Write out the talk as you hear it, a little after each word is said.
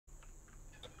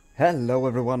Hello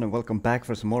everyone and welcome back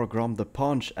for some more Grom the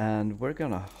Paunch, and we're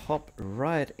gonna hop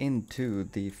right into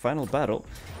the final battle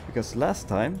because last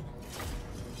time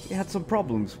we had some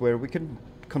problems where we couldn't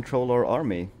control our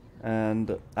army,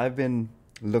 and I've been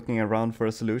looking around for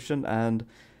a solution and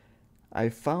I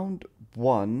found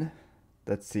one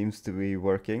that seems to be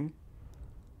working.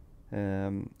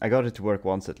 I got it to work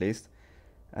once at least,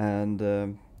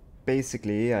 and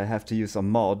basically I have to use a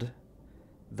mod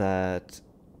that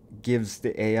gives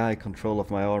the AI control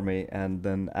of my army, and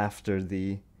then after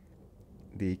the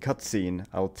cutscene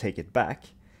I'll take it back,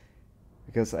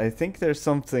 because I think there's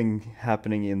something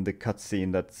happening in the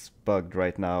cutscene that's bugged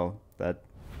right now that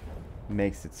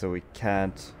makes it so we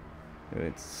can't do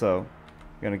it. So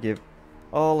we're gonna give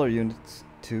all our units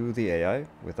to the AI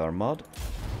with our mod.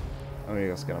 I'm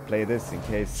just gonna play this in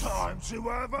case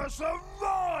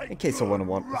someone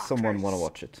wanna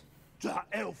watch it. The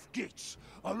elf gits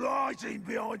are hiding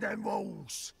behind them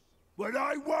walls, but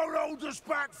they won't hold us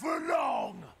back for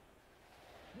long.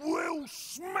 We'll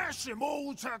smash them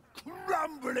all to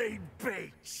crumbling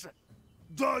bits.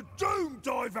 The Doom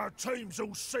Diver teams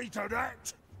will see to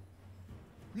that.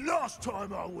 Last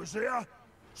time I was here,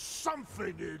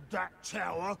 something in that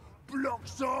tower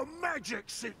blocked the magic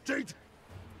it did.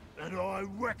 And I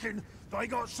reckon they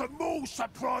got some more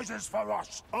surprises for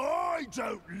us. I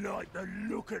don't like the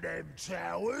look of them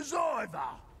towers either.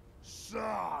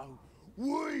 So,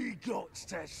 we got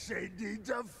to send in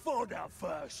the fodder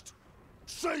first.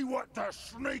 See what the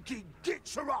sneaky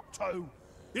gits are up to.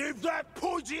 If that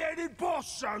pointy-headed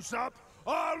boss shows up,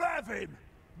 I'll have him.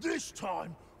 This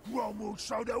time, Grom will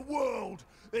show the world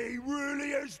he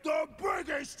really is the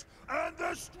biggest and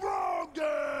the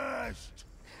strongest.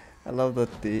 I love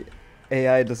that the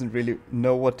AI doesn't really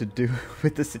know what to do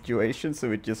with the situation,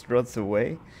 so it just runs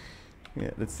away. Yeah,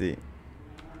 let's see.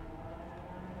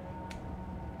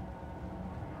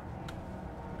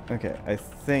 Okay, I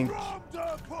think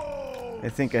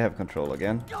I have control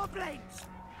again.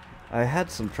 I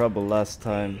had some trouble last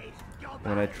time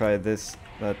when I tried this,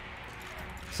 but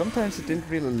sometimes it didn't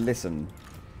really listen,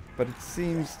 but it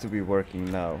seems to be working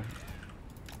now.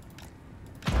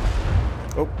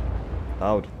 Oh,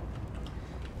 loud.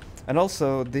 And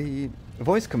also the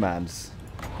voice commands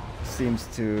seems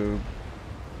to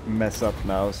mess up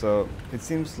now, so it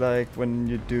seems like when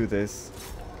you do this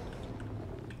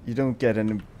you don't get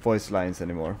any voice lines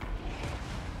anymore.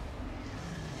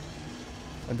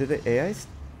 And did the AI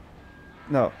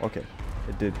no, okay,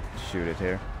 it did shoot it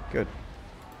here. Good.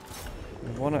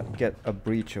 I wanna get a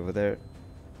breach over there,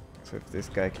 so if this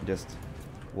guy can just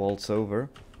waltz over.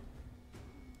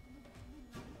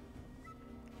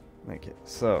 Okay,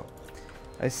 so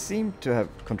I seem to have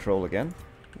control again,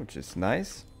 which is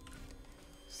nice.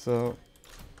 So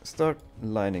start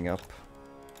lining up.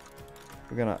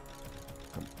 We're gonna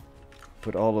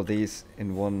put all of these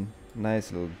in one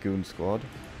nice little goon squad.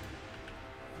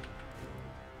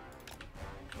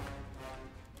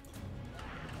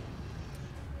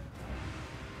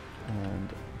 And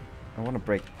I want to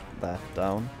break that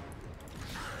down.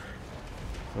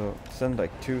 So send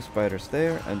like 2 spiders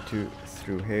there and 2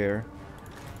 through here.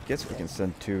 Guess we can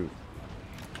send 2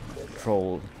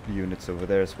 troll units over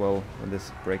there as well when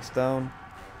this breaks down.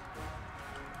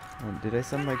 And did I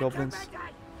send my goblins?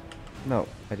 No,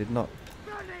 I did not.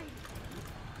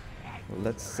 Well,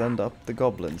 let's send up the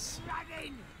goblins.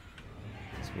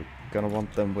 So we're gonna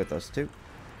want them with us too.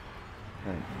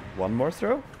 And one more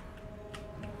throw.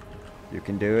 You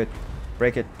can do it.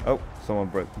 Break it. Oh, someone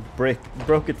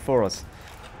broke it for us.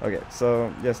 Okay,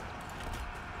 so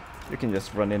you can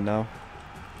just run in now.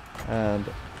 And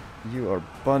you are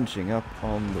bunching up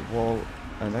on the wall,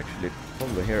 and actually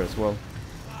probably here as well.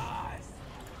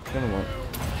 Gonna want to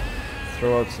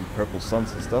throw out some purple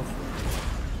suns and stuff.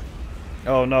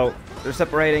 Oh no, they're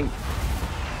separating.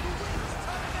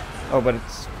 Oh, but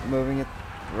it's moving it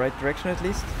the right direction at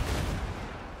least.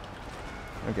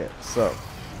 Okay, so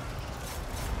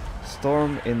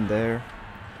storm in there.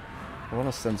 I want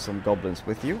to send some goblins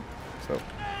with you, so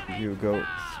you go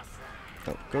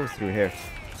through here.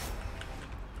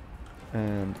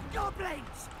 And the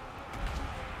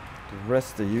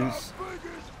rest of you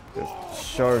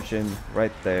just charge in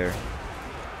right there.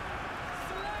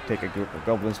 Take a group of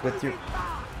goblins with you.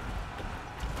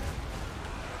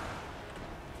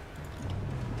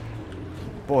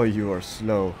 Boy, you are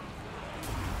slow.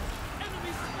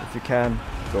 If you can,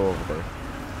 go over there.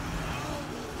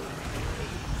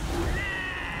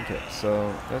 Okay,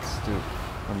 so let's do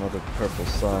another purple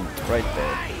sun right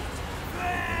there.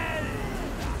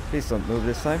 Please don't move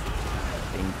this time.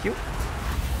 Thank you.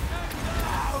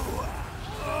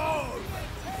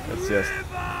 Let's just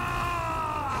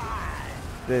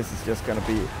This is just gonna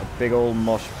be a big old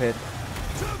mosh pit.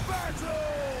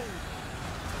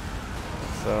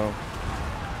 So...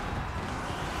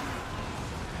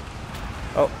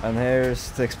 Oh, and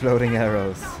here's the exploding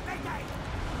arrows.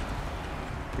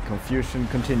 The confusion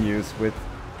continues with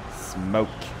smoke.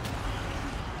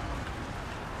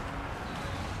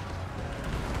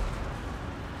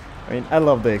 I mean, I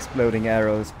love the exploding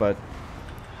arrows, but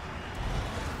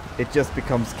it just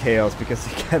becomes chaos because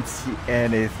you can't see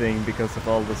anything because of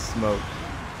all the smoke.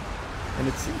 And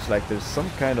it seems like there's some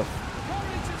kind of...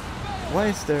 Why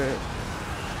is there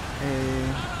a...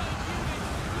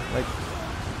 like...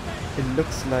 It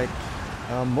looks like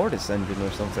a Mortis engine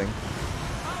or something.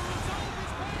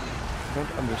 I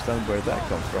don't understand where that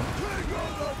comes from.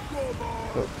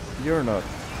 But you're not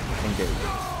engaged.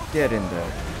 Get in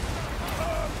there.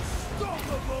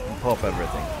 Pop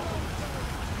everything.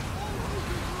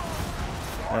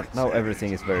 And now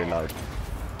everything is very loud.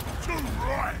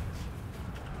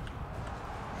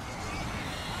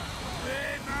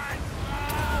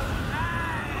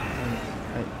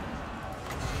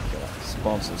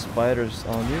 Spawn some spiders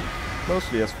on you,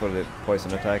 mostly just for the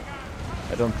poison attack.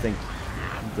 I don't think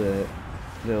the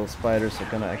little spiders are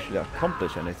gonna actually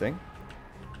accomplish anything.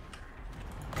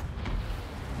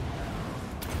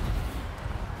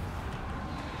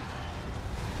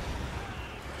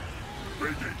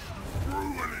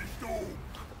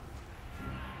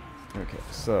 Okay,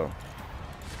 so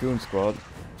Goon Squad,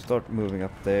 start moving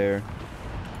up there.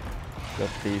 Got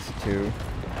these two.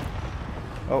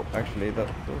 Oh, actually, those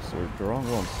are the wrong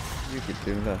ones. You keep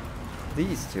doing that.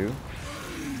 These two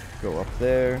go up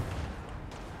there.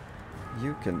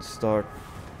 You can start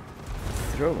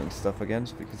throwing stuff again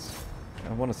because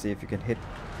I want to see if you can hit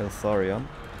Eltharion.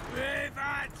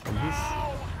 And he's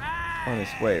on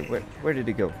his way. Where did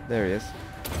he go? There he is.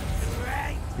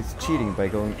 He's cheating by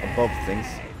going above things.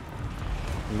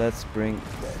 Let's bring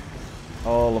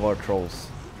all of our trolls.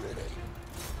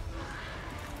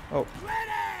 Oh.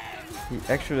 He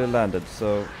actually landed,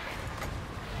 so...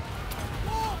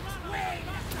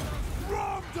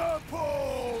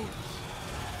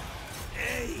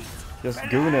 Just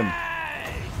goon him!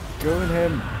 Goon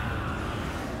him!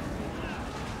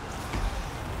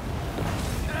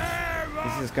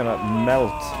 This is gonna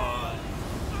melt.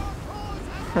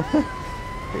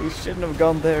 He shouldn't have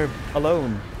gone there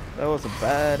alone. That was a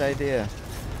bad idea.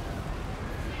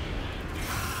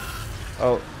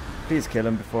 Oh, please kill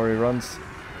him before he runs.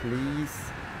 Please.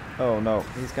 Oh no,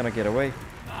 he's gonna get away.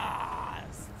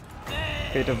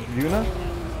 Fate of Yuna?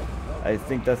 I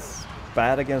think that's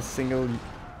bad against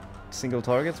single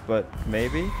targets, but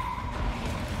maybe.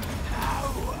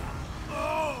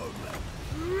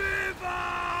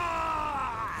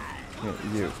 Yeah,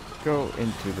 you go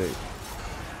into the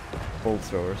bolt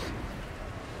throwers.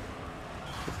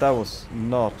 But that was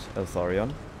not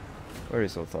Eltharion. Where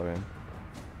is Eltharion?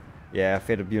 Yeah,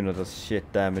 Fate of Yuna does shit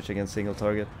damage against single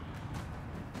target.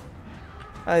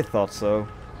 I thought so.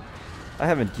 I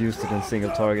haven't used it in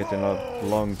single target in a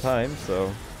long time, so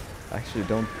I actually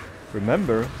don't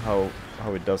remember how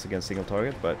it does against single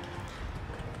target, but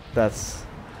that's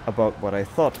about what I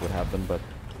thought would happen, but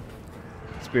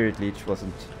Spirit Leech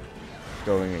wasn't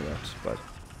going yet, but...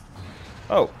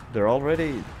 Oh, they're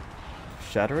already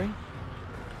shattering?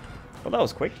 Well, that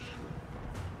was quick.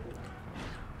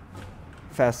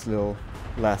 Fast little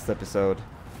last episode.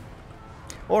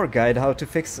 Or guide how to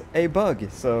fix a bug.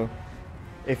 So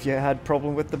if you had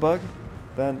problem with the bug,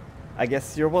 then I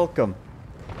guess you're welcome.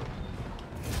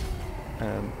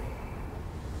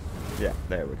 Yeah,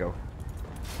 there we go.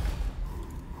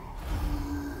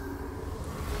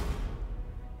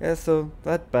 Yeah, so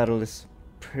that battle is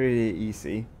pretty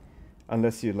easy.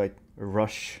 Unless you like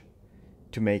rush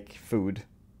to make food.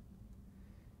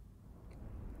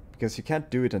 Because you can't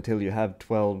do it until you have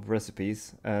 12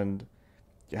 recipes, and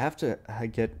you have to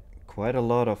get quite a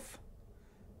lot of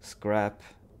scrap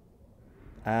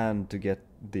and to get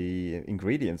the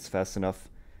ingredients fast enough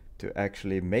to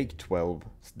actually make 12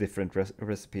 different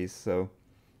recipes. So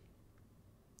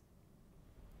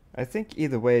I think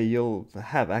either way you'll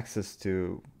have access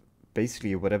to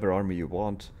basically whatever army you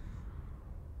want.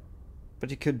 But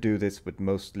you could do this with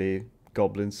mostly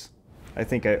goblins. I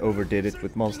think I overdid it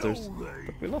with monsters,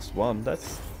 but we lost one.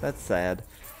 That's sad,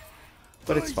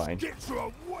 but it's fine.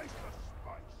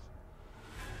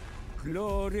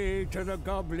 Glory to the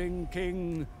Goblin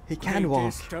King. He can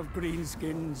walk. Of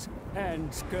Greenskins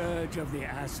and scourge of the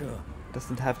Asur.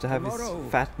 Doesn't have to have Tomorrow,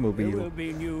 his fat mobile. There will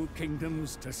be new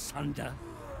kingdoms to sunder,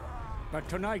 but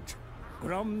tonight,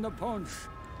 Grom the Paunch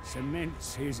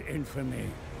cements his infamy.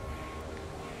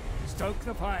 Stoke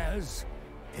the fires.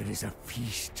 There is a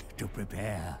feast to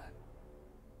prepare.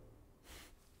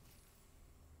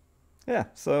 yeah,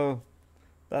 so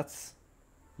that's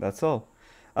all.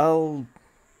 I'll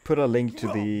put a link to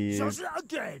Does it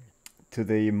again?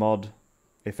 the mod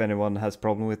if anyone has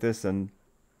problem with this and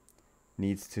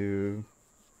needs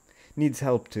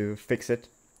help to fix it.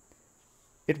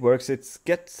 It works. It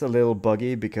gets a little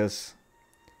buggy because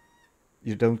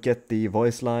you don't get the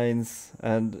voice lines,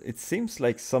 and it seems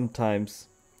like sometimes,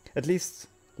 at least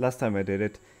last time I did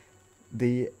it,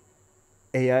 the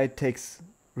AI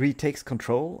retakes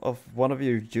control of one of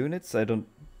your units. I don't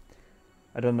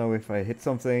know if I hit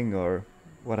something or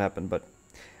what happened, but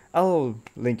I'll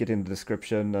link it in the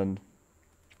description, and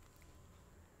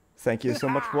thank you so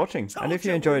much for watching. And if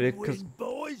you enjoyed it,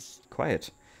 quiet.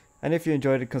 And if you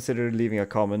enjoyed it, consider leaving a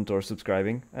comment or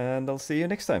subscribing, and I'll see you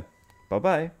next time. Bye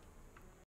bye.